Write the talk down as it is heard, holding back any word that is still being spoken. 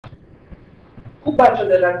خوب بچه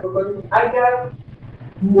دقت بکنید، اگر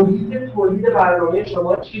محیط تولید برنامه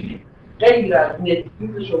شما چیزی غیر از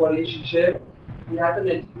نتفلیکس شماره 6 این حتی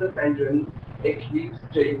نتفلیکس پنجمی، اکلیپس،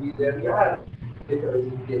 جیویدر یا هر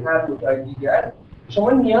دیگه هر دوتای دیگر،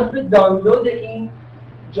 شما نیاز به دانلود این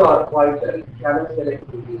جار فایل دارید که الان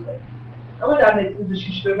سلکت می‌کنید. اما در نتفلیکس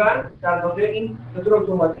 6 به بعد در واقع این به طور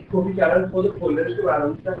اتوماتیک کپی کردن خود فولدرش که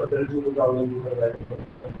برنامه به خاطر جور دانلود می‌کنه.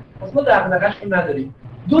 پس ما دغدغه‌اش رو نداریم.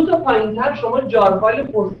 دو تا پایین‌تر شما جار فایل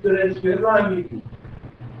پوستر اسکیل رو هم می‌بینید.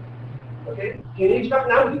 اوکی؟ یعنی هیچ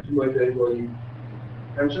وقت نبودید تو مایکروفون تولید.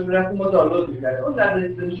 همیشه می‌رفتیم ما دانلود می‌کردیم. اون در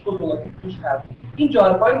نتفلیکس اتوماتیک توش هست. این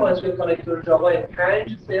جار فایل مایسکل کانکتور جاوا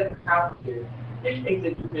 507 یک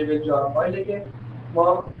اکزیکیوتیبل جار فایله که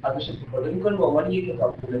ما ازش استفاده می‌کنیم به عنوان یک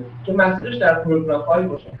کتابخونه که مسئولش در پروگرام فایل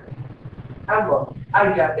باشه. اما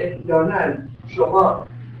اگر احیانا شما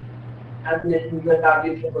از نتفلیکس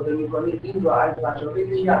قبلی استفاده می‌کنید، این رو از بچه‌ها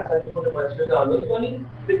بگید از سایت خود مایسکل دانلود کنید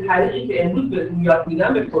به طریقی که امروز بهتون یاد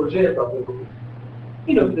میدم به پروژه اضافه کنید.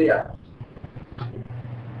 این نکته است.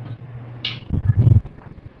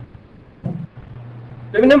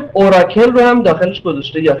 ببینم اوراکل رو هم داخلش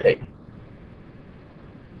گذاشته یا خیر.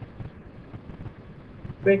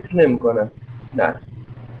 فکر نمی‌کنم. نه.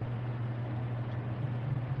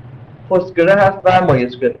 پوستگره هست و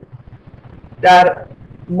مایسکل. در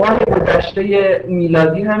ماه گذشته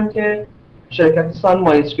میلادی هم که شرکت سان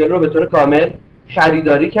مایسکل رو به طور کامل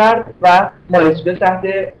خریداری کرد و مایسکل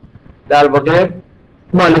تحت در واقع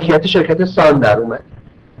مالکیت شرکت سان در اومد.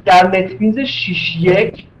 در نتفلیکس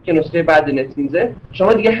 6.1 که نسخه بعد نتفلیکسه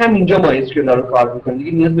شما دیگه همینجا مایسکل رو کار می‌کنید.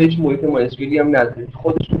 دیگه نیاز به هیچ محیط مایسکلی هم ندارید.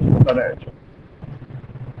 خودتون کار انجام.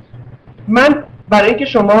 من برای اینکه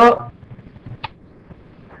شما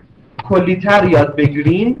کلی‌تر یاد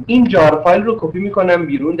بگیرین این جار فایل رو کپی می‌کنم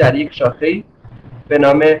بیرون در یک شاخه‌ای به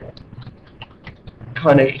نام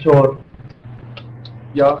کانکتور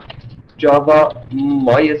یا جاوا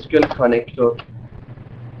مایسکل کانکتور.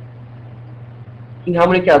 این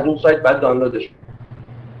همونی که از اون سایت بعد دانلودش کنید.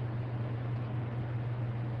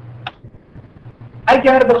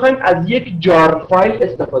 اگر بخوایم از یک جار فایل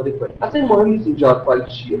استفاده کنیم، اصلا مهم نیست این جار فایل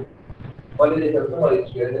چیه. فایل دیتابیس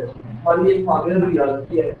مایسکل، فایل یک فایل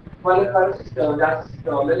ریاضیه، فایل کار سیستم در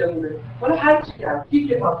سیستم عاملمونه، فایل هر چی هست، یک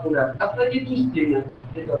کتابخونه است. اصلا یه دوستیه این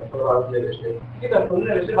کتابخونه رو نوشته. یه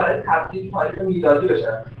کتابخونه نوشته برای تبدیل فایل میلادی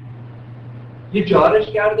بشه. یه جارش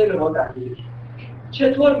کرده به ما تحویلش.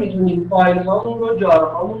 چطور میتونیم فایل هامون رو جار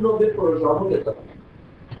هامون رو به پروژه هامون اضافه کنیم؟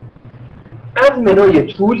 از منوی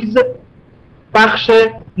تولز بخش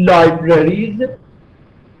لایبرریز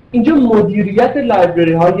اینجا مدیریت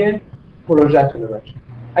لایبرری های پروژه‌تونه باشه.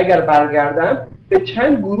 اگر برگردم به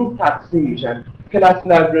چند گروه تقسیم میشن: کلاس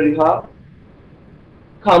لایبرری ها،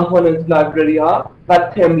 کامپوننت لایبرری ها و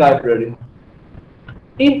تم لایبرری ها.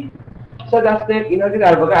 این سه دسته اینا که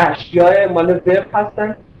در واقع اشیاء مال وب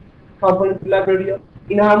هستن. کامپوننت لایبرری ها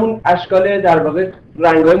اینا همون اشکال در واقع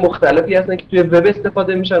رنگ‌های مختلفی هستن که توی وب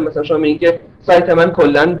استفاده میشن. مثلا شما میگین که سایت من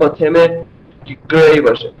کلا با تم گری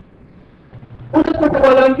باشه. اون قسمت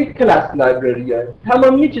بالا هم که کلاس لایبرریه.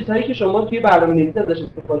 تمامی چیزهایی که شما توی برنامه‌نویسی ازش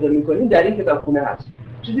استفاده می‌کنین در این کتابخونه هست.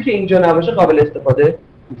 چیزی که اینجا نباشه قابل استفاده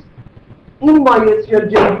نیست. این مایسکل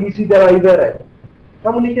JDBC درایوره.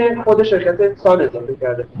 همونی که خود شرکت سان اضافه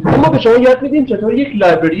کرده. ما به شما یاد میدیم چطور یک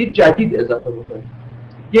لایبرری جدید اضافه بکنید.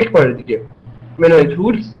 یک بار دیگه منوی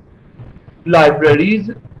تولز،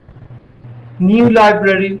 لایبرریز، نیو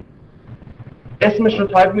لایبرری، اسمش رو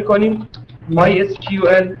تایپ می‌کنیم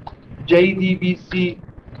MySQL JDBC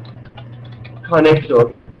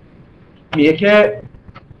کانکتور. میگه که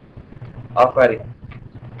آفرین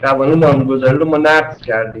قوانین نامگذاری رو ما نقض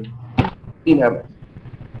کردیم. این همه.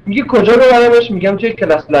 میگه کجا ببرمش؟ میگم توی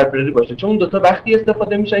کلاس لایبرری باشه، چون اون دوتا وقتی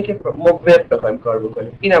استفاده میشن که ما وب بخوایم کار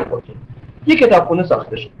بکنیم. اینم اوکی. یه کتابخونه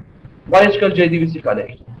ساخته شد MySQL JDBC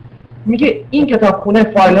کانکتور. میگه این کتابخونه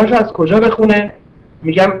فایل‌هاش از کجا بخونه؟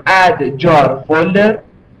 میگم add jar folder،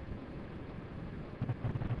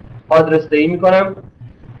 آدرس دهی میکنم،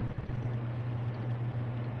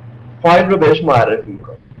 فایل رو بهش معرفی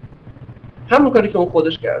میکنم، همون کاری که اون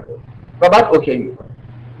خودش کرده و بعد اوکی میکنم.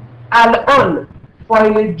 الان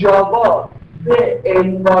فایل جاوا به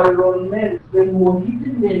انوایرونمنت، به محیط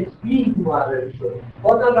نتفلیکس معرفی شده.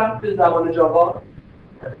 بازم رفت به زبان جاوا،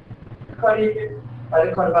 کاری که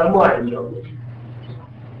برای ما انجام میشه.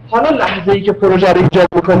 حالا لحظه ای که پروژه رو ایجاد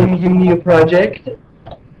میکنیم میگیم نیو پراجکت،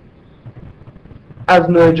 از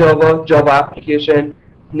نوع جاوا اپلیکیشن،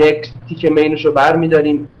 نکست تیک مینش رو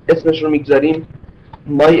برمیداریم، اسمش رو میگذاریم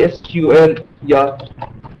MySQL یا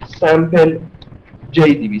سامپل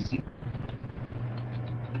JDBC.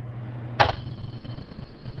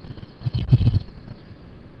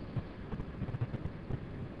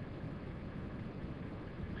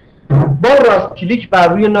 با راست کلیک بر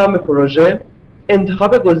روی نام پروژه،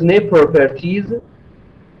 انتخاب گزینه پروپرتیز،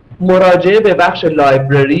 مراجعه به بخش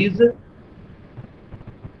لایبرریز،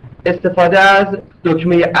 استفاده از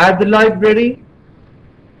دکمه اد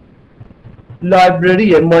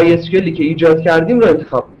لایبرری مای اسکیولی که ایجاد کردیم رو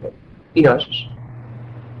انتخاب میکنیم. ایناشش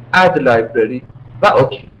اد لایبرری و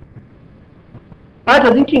اوکی. بعد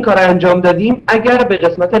از اینکه این کار انجام دادیم، اگر به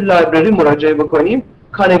قسمت لایبرری مراجعه بکنیم،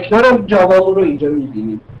 کانکتور جاوا رو اینجا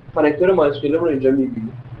میبینیم، کانکتور مای اسکیول رو اینجا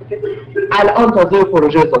میبینیم. الان تازه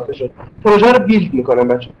پروژه اضافه شد. پروژه رو بیلد میکنم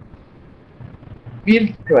بچه.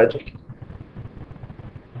 بیلد پروژکت.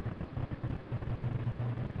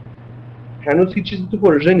 هنوز هیچ چیزی تو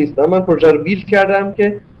پروژه نیست. من پروژه رو بیلد کردم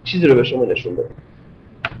که چیزی رو به شما نشون بدم.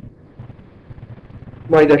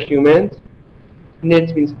 My document,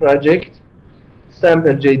 NetBeans project,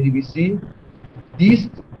 sample Jdbc,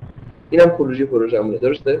 dist. اینم پروژه‌مونه،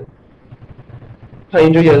 درسته؟ تا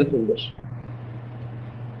اینجا یادتون باشه.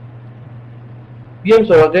 بیایم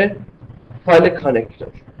سراغ فایل کانکتور.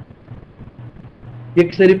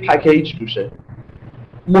 یک سری پکیج توشه.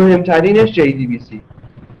 مهمترینش Jdbc.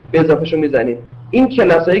 به اضافهشو میزنیم. این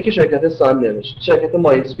کلاسایی که شرکت سان نوشت، شرکت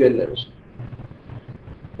مای اسکیول نوشت.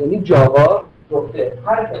 یعنی جاوا گفته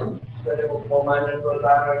هر کسی داره با معنی رو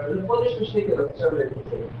برقرار خودش میشه کلاسش رو بنویسه.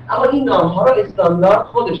 اما این نام‌ها رو استاندارد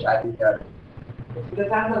خودش تعریف کرده. مثلا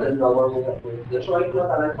تنها نام‌ها رو متفاوته. شما اگه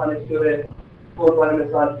مثلا کانکتور فورمال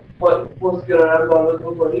مثلا پوستگرام رو دانلود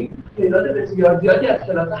بکنید، تعداد بسیار زیادی از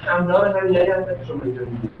کلاس همنام همین یعنی هست که شما اینجا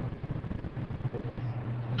می‌بینید.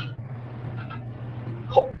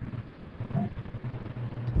 خب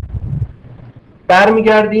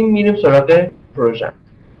برمیگردیم میریم سراغ پروژه.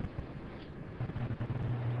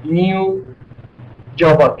 نیو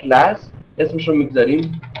جاوا کلاس، اسمش رو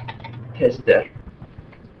میگذاریم تستر.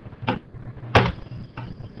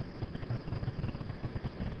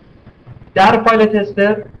 در فایل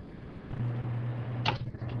تستر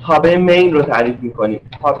تابع مین رو تعریف میکنیم.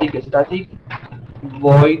 پابلیک استاتیک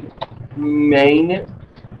void main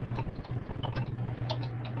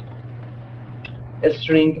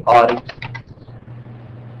string arg.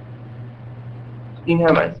 این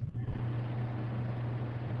هم است.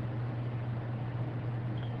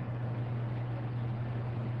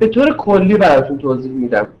 به طور کلی براتون توضیح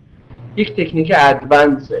میدم. یک تکنیک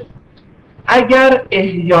ادوانسه. اگر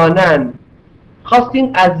احیانا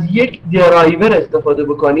خواستین از یک درایور استفاده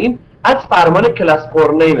بکنین، از فرمان کلاس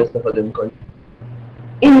فور نیم استفاده میکنین.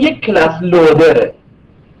 این یک کلاس لودره.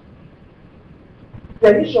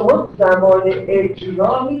 یعنی شما زمان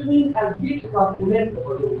اجرا میتونید از یک کارخونه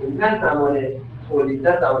استفاده بکنید، نه زمان تولید،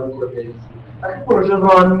 نه زمان کدنویسی. وقتی پروژه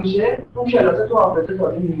ران میشه، اون کلاس تو حافظه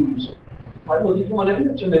تازه نیو میشه. حالا مدیر که ما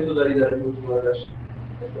نمیدونیم چه متداری داره میتونه داشت.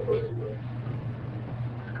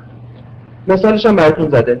 مثالش هم براتون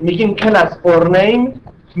زده. میگیم کلاس فور نیم،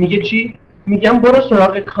 میگه چی؟ میگم برو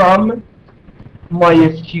سراغ کام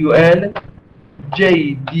MySQL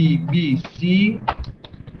JDBC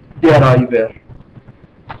درایور.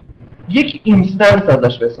 یک اینستنس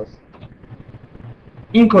ازش بساز.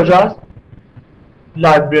 این کجاست؟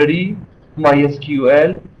 لایبرری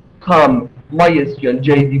MySQL کام MySQL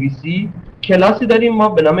JDBC کلاسی داریم ما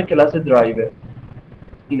به نام کلاس درایور.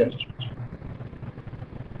 اینش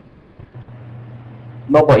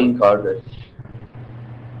ما با این کار داریم.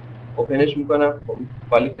 اوپنش میکنم. خب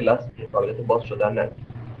فایل کلاس قابلیت باز شدن نداره.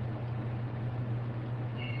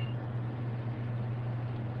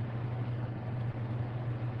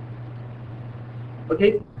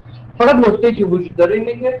 اوکی. فقط نکته‌ای که وجود داره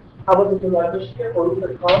اینه که حواستون باشه که حروف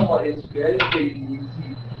کام MySQL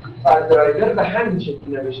JDBC فایل درایور به همین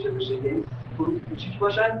شکلی نوشته بشه، یعنی حروف کوچیک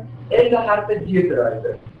باشن الا حرف دی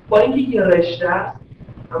درایور. با اینکه یه رشته است،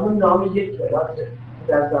 همون نام یک کلاسه.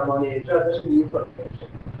 در زمان اجرا ازش می‌کنم.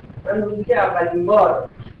 من روزی که اولین بار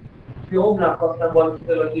توی عمرم خواستم با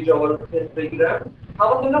اطلاعاتی جاوا رو تست بگیرم،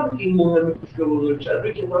 حواسم نبود که این مهمه کوچیک بزرگ شد.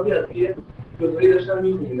 روی کتابی از یه جزوه‌ای داشتم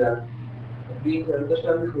می‌خوندم. روی اینترنت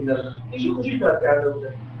داشتم می‌خوندم. یه کوچیک کار کرده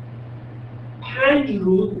بوده. 5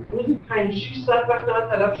 روز، روزی 5-6 ساعت وقت من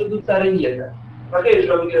تلف شد دو سر این یه دست. وقتی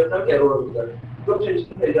اجرا می‌گرفتم ارور می‌داد. گفت چه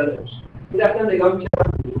چیزی پیدا نمیشه. می‌رفتم نگاه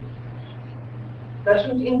می‌کردم.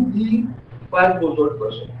 داشتم این دی باید بزرگ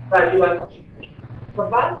باشه. فرقی باید کوچیک باشه. و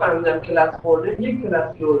بعد فهمیدم کلاس خورده یک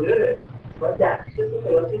کلاس لودره. باید دقیقه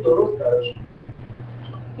کلاسی درست داشت.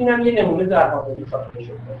 این هم یه نمونه در حافظه ساخته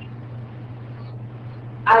شده.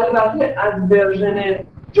 البته از ورژن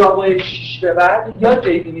جاوا 6 به بعد یا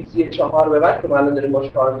JDBC 4 به بعد که ما الان داریم باش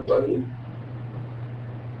کار می‌کنیم،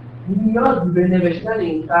 نیاز به نوشتن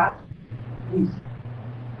این خط نیست.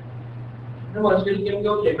 نه مشکلی که میگه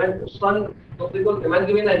اوکی من دوستان گفته که من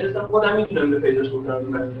دیگه نجستم خودم میتونم اینو پیداش بکنم تو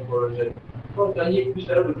مسیر پروژه. خب تا یک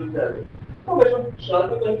بیشتر وجود نداره. خب بهشون شاید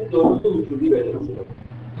بکنیم که درست و وجودی بده.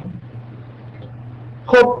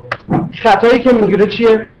 خب خطایی که میگیره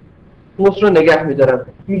چیه؟ نص رو نگه میدارم.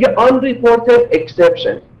 میگه unreported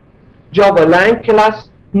exception Java lang class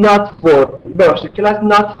not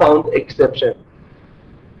found exception.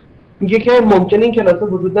 میگه که ممکنه این کلاس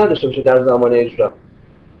وجود نداشته باشه در زمان اجرا.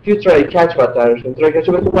 توی ترای کچ باید درش کنیم. ترای کچ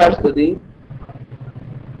رو بهتون درس دادیم؟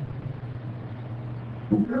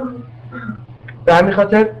 به همین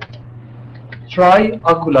خاطر ترای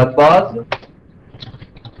آکولات باز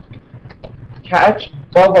کچ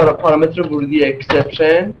با پارامتر ورودی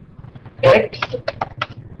اکسپشن x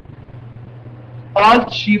alt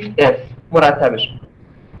shift f مرتبش.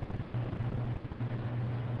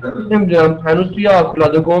 نمیدونم هنوز توی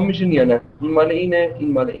آکولادو گم میشین یا نه. این مال اینه،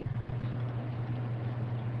 این مال این.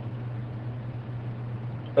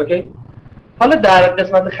 اوکی. حالا در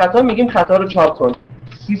قسمت خطا میگیم خطا رو چاپ کن.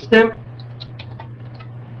 سیستم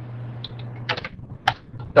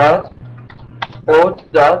دات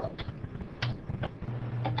اوت دات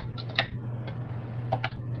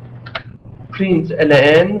print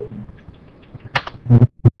ln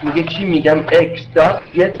میگه چی؟ میگم x dot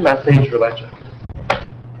get message رو بچه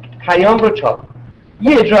پیام رو چاپ.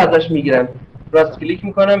 یه اجرا ازش میگیرم، راست کلیک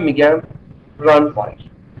میکنم میگم run file.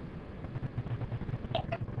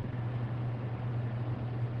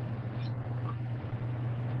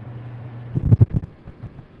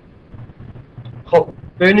 خب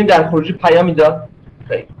ببینیم در خروجی پیامی داد؟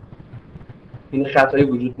 خیلی این خطایی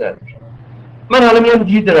وجود نداره. من حالا میام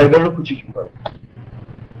دی درایور رو کوچیک میکنم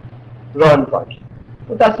run file.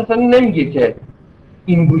 متاسفانه نمیگه که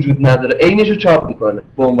این وجود نداره، عینش رو چاپ میکنه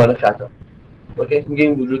به عنوان خطا. اوکی میگه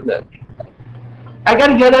این وجود نداره. اگر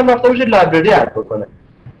یادم رفته باشه لایبرری اد بکنه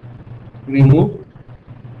ریموو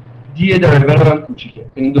دی درایور هم کوچیکه،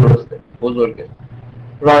 این درسته بزرگه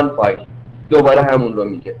run file دوباره همون رو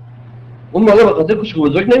میگه. اون موقع به خاطر کوچیک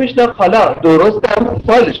بزرگ نمیشناخت، حالا درست هم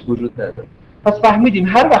فایلش وجود نداره. پس فهمیدیم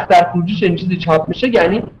هر وقت در خروجیش این چیزی چاپ میشه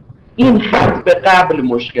یعنی این خط به قبل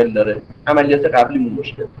مشکل داره، عملیات قبلیمون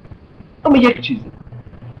مشکل. اما یک چیزی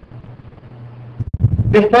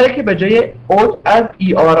بهتره که به جای اوت از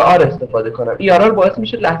ERR استفاده کنم. ERR باعث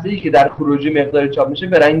میشه لحظه‌ای که در خروجی مقداری چاپ میشه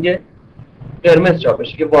به رنگ قرمز چاپ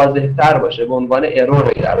بشه که واضح‌تر باشه به عنوان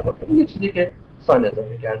ارور در واقع. این یه چیزی که سان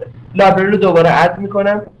اضافه کرده. لایبرری رو دوباره اد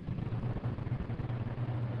میکنم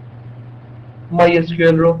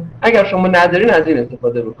MySQL رو. اگر شما ندارین از این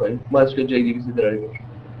استفاده بکنید. MySQL Jdbc درایور.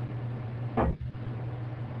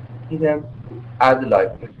 اینم اد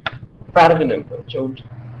لایبرری. فرقی نمیکنه چه اون.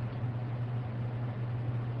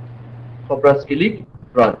 خب راست کلیک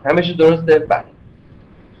ران همیشه درسته. بله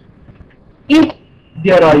این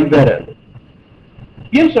درایوره.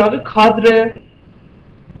 بیایم سراغ کادر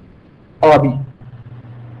آبی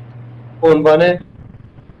عنوان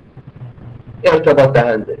ارتباط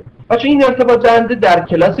دهنده. بچه این ارتباط دهنده در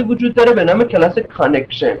کلاسی وجود داره به نام کلاس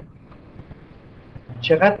کانکشن.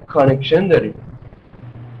 چقدر کانکشن داریم؟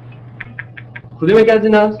 کدوم یک از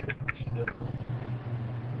این هست؟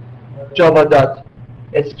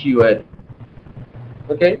 java.sql.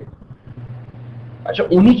 اوکی؟ بچه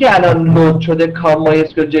اونی که الان لود شده کام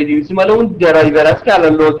MySQL Jdbc مال اون درایور است که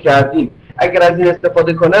الان لود کردیم. اگر از این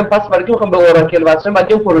استفاده کنم پس برای که میخوام به اوراکل وصل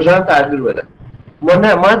بعد این پروژه هم تغییر بدم. ما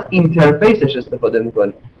نه، ما از اینترفیسش استفاده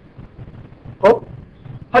میکنیم. خب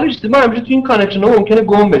حالا ما همیشه تو این کانکشن ها ممکنه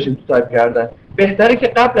گم بشیم تو تایپ کردن. بهتره که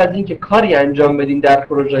قبل از اینکه کاری انجام بدین در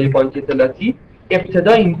پروژه بانک اطلاعاتی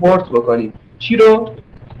ابتدا ایمپورت بکنید. چی رو؟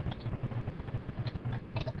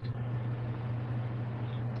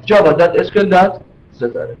 java.sql.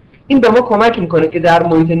 این به ما کمک میکنه که در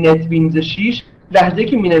محیط نت وینز 6 لحظه‌ای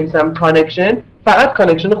که می‌نویسم کانکشن فقط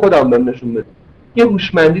کانکشن خودم بهم نشون بده. یه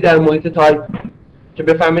هوشمندی در محیط تایپ که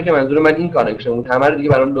بفهمه که منظور من این کانکشن بود، همه رو دیگه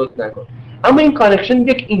برام لود نکن. اما این کانکشن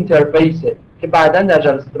یک اینترفیسه که بعداً در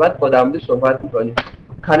جلسه بعد با در موردش صحبت می‌کنیم.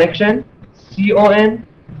 کانکشن CON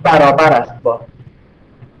برابر است با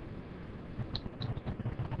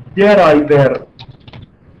درایور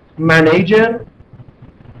منیجر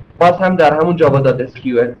باز هم در همون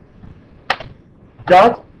java.sql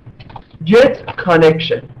get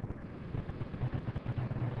connection.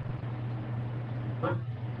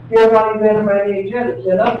 درایور منیجر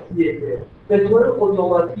کلاسیه که به طور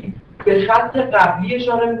اتوماتیک به خط قبلی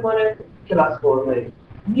اشاره میکنه کلاس فرمه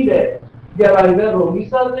میره درایور رو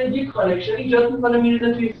میسازه یک کانکشن ایجاد میکنه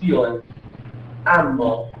میریزه توی CON.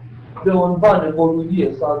 اما به عنوان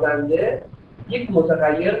ورودی سازنده یک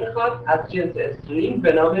متغیر میخواد از جنس استرینگ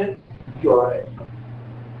به نام URL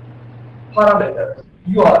پارامتر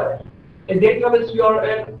URL a database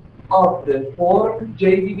URL of the form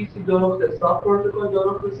JDBC stop protocol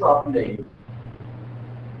stop name.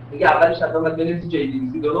 میگه اولش حتما باید بنویسی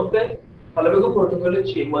JDBC حالا بگو پروتکل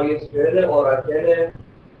چی؟ MySQL، اوراکل،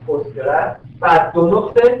 پوستگرس، بعد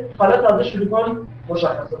حالا تازه شروع کنیم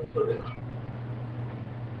مشخصات رو بدیم.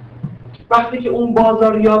 وقتی که اون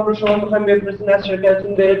بازاریاب رو شما میخوایم بفرستین از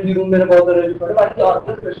شرکتتون بره بیرون بره بازاریابی کنه، باید یه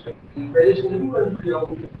آدرس بهش بدید. بهش نمی‌کنید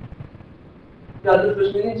خیابون. یادت بهش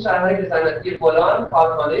بدید شهرک صنعتی فلان،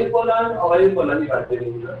 کارخانه فلان، آقای فلانی باید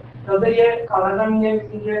برید. تازه یه کاغذ هم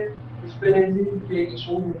می‌نویسید که روش بنویسید که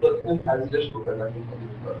ایشون لطفاً پذیرش بکنن این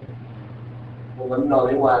کار. عنوان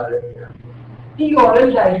نامه معرفی. این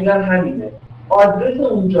URL دقیقاً همینه. آدرس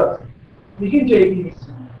اونجاست. میگیم JDBC.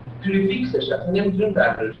 پریفیکسش هست. نمی‌تونیم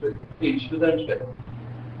تغییرش بدیم. هیچ بزنیش بدیم.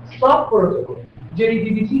 stop پروتکل.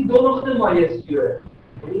 JDBC MySQL.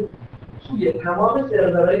 یعنی توی تمام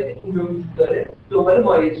سرورهایی که اینجا وجود داره دنبال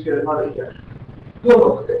MySQL ها رو کرد.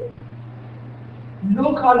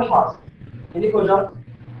 لوکال هاست. یعنی کجا؟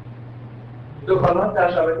 لوکال هاست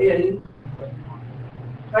در شبکه یعنی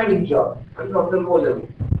همینجا. همین کامپیوتر خودمون.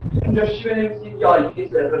 اینجا چی بنویسید یا آیپی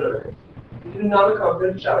سرور رو بنویسید. می‌تونید نام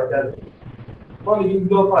کامپیوتر شبکه رو بنویسید. ما میگیم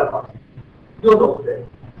لوکال هاست.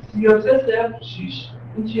 3306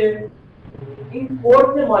 این چیه؟ این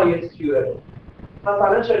پورت MySQL.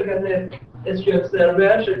 مثلا شرکت SQL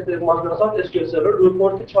سرور، شرکت مایکروسافت SQL سرور روی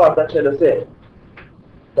پورت 1443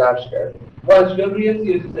 درج کرده. MySQL روی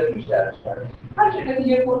 3306 درج کرده. هر شرکت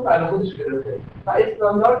یک پورت برای خودش گرفته و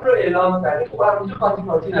استاندارد رو اعلام کرده که باید اونجا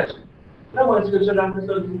قاطی نشه. نه MySQL چه رفت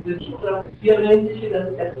مثلا 3306 یه رنجی که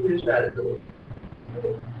دست کسی بهش نرسیده بود.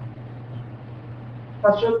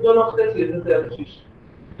 پس شد 2.3306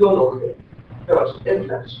 ببخشید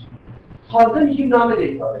اسلش. تازه میگیم نام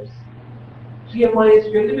دیتابیس. توی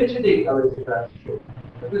MySQL به چه دیتابیسی وصل شد؟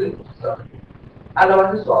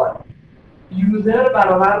 علامت سوال. یوزر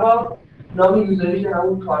برابر با نام یوزری که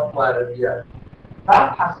همون کارت معرفی است.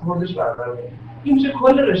 بعد پسوردش برابر این میشه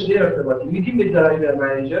کل رشته ارتباطی. میگیم به درایور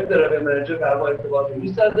منیجر برای ما ارتباط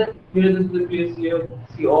میسازه میره توی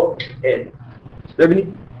CON.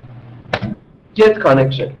 ببینید get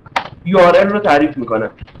connection URL رو تعریف میکنم.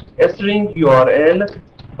 string URL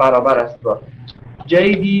برابر است با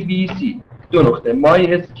JDBC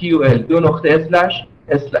MySQL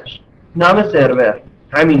 // نام سرور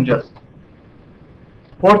همینجاست.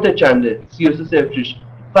 پورت چنده 3306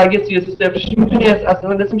 و اگه 3306 میتونی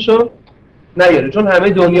اصلا اسمشو نیاری چون همه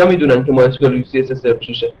دنیا میدونن که MySQL روی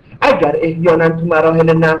 3306 اگر احیانا تو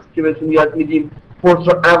مراحل نصب که بهتون یاد میدیم پورت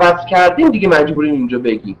رو عوض کردیم دیگه مجبوریم اینجا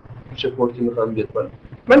بگیم چه پورتی میخوام بیاد بالا.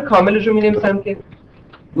 من کاملش رو می‌نویسم که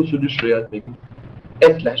اصولش رو یاد بگیم.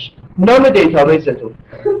 اسلش نام دیتابیستون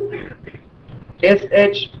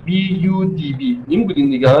SHBUDB این بودین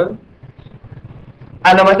دیگه.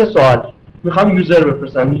 علامت سوال میخوام یوزر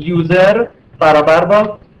بپرسم. یوزر برابر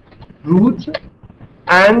با روت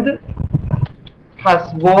اند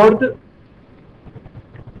پسورد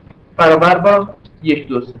برابر با 1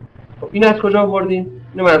 2 3. خب این از کجا آوردین؟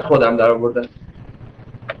 اینو من از خودم در آوردم.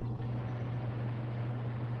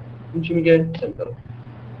 این چی میگه؟ نمیدونم.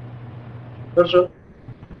 درست شد؟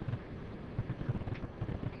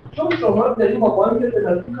 چون شما دارید با بانک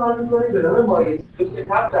اطلاعاتی کار می‌کنید به نام MySQL که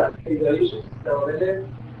قبل از پیدایش سیستم عامل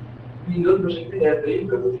ویندوز به شکل حرفه‌ای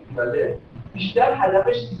به وجود اومده، بیشتر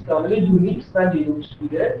هدفش سیستم عامل یونیکس و لینوکس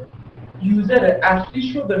بوده. یوزر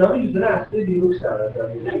اصلیش رو به نام یوزر اصلی لینوکس در نظر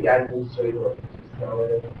می‌گیره. نمیگه ادمنستریتور سیستم عامل.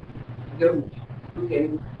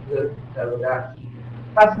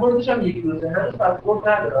 پسوردش هم 1 2 3 هنوز پسورد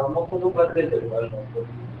نداره اما خودمون باید بذاریم براش.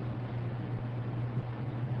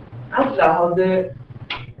 از لحاظ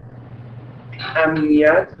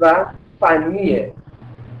امنیت و فنی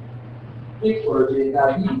یک پروژه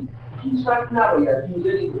قوی هیچ وقت نباید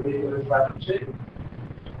یوزری که بهتون وصل بشه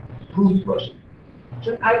روت باشه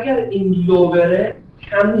چون اگر این لوبره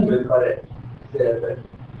تموم کاره سرور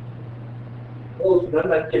اصولا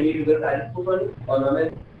باید که یوزر تعریف بکنید با نام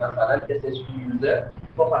مثلا SHB یوزر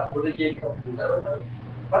با پسورد 1 تا 15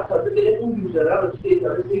 بعد تازه به این یوزرها رو توی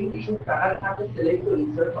دیتابیس بگید ایشون فقط حق سلکت و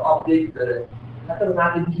اینسرت و آپدیت داره حتی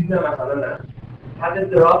حق دیلیت هم مثلا نداره حق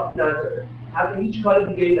دراپ نداره حق هیچ کار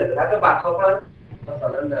دیگه ای نداره حتی بکاپ هم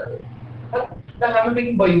مثلا نداره و همه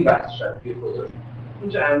بگیم با این بحث شد توی خودش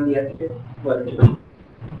اینجا امنیتی که باید بگیم.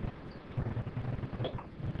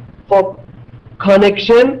 خب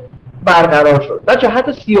کانکشن برقرار شد بچه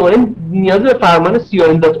حتی CON نیاز به فرمان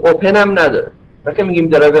CON.open هم نداره وقتی میگیم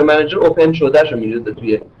درایور منیجر اوپن شده شو میریزه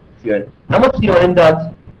توی CON اما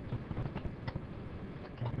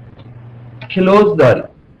CON.close داریم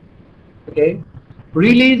اوکی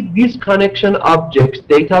release disconnection objects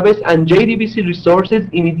database and JDBC resources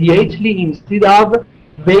immediately instead of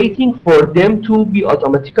waiting for them to be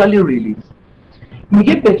automatically released.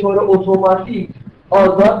 میگه به طور اتوماتیک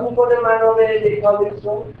آزاد میکنه منابع دیتابیس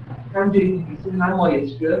رو، هم JDBC هم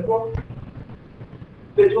MySQL رو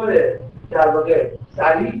به طور در واقع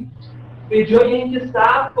سریع، به جای اینکه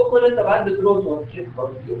صبر بکنه تا بعد به طور اتوماتیک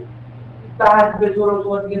اتفاق بیفته. بعد به طور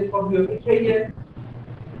اتوماتیک اتفاق بیفته که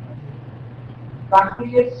وقتی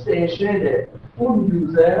یه سشن اون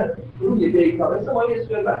یوزر روی دیتابیس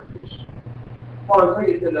MySQL وقتش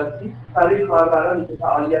فایل‌های اطلاعاتی برای کاربرانی که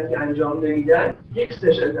فعالیتی انجام نمیدن یک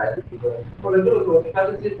سشن تعریف می‌کنه. کلاً اتوماتیک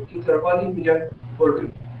از این اینتروالی میگن فور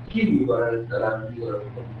کی می‌برن دارن می‌برن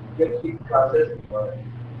یا کی پروسس می‌کنه.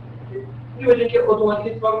 این وجه که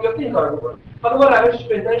اتوماتیک اتفاق بیفته این کارو می‌کنه. حالا ما روشش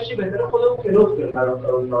بهتره چی؟ بهتره خودمون کلوز کنیم برای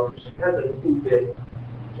کارو نام بشه. نداره خوب به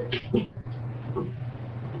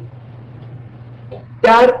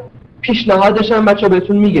در پیشنهادش هم بچه‌ها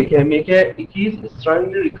بهتون میگه که it is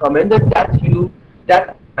strongly recommended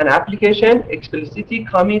that an application explicitly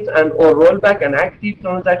commits and or rollback an active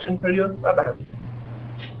transaction period و به همین.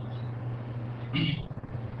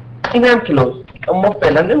 این هم کلوز، اما ما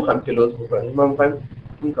فعلا نمیخوایم کلوز بکنیم، ما میخوایم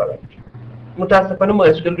این کارو بکنیم. متاسفانه ما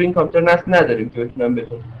اسکیل روی این کامپیوتر نصب نداریم که بتونم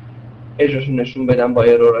بهتون اجراشو نشون بدم با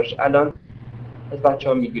اروراش. الان از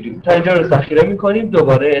بچه‌ها میگیریم تا اینجا رو ذخیره میکنیم،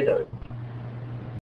 دوباره ادامه